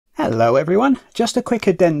Hello everyone, just a quick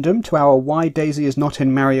addendum to our Why Daisy is not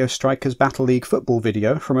in Mario Strikers Battle League football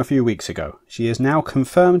video from a few weeks ago. She is now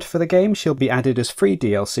confirmed for the game. She'll be added as free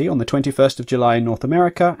DLC on the 21st of July in North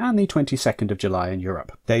America and the 22nd of July in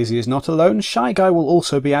Europe. Daisy is not alone. Shy Guy will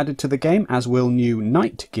also be added to the game, as will new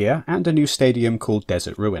Night gear and a new stadium called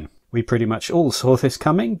Desert Ruin. We pretty much all saw this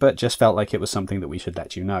coming, but just felt like it was something that we should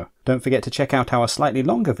let you know. Don't forget to check out our slightly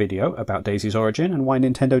longer video about Daisy's origin and why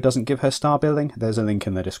Nintendo doesn't give her star billing. There's a link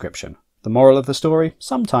in the description. The moral of the story?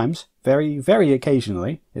 Sometimes, very, very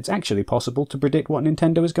occasionally, it's actually possible to predict what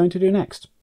Nintendo is going to do next.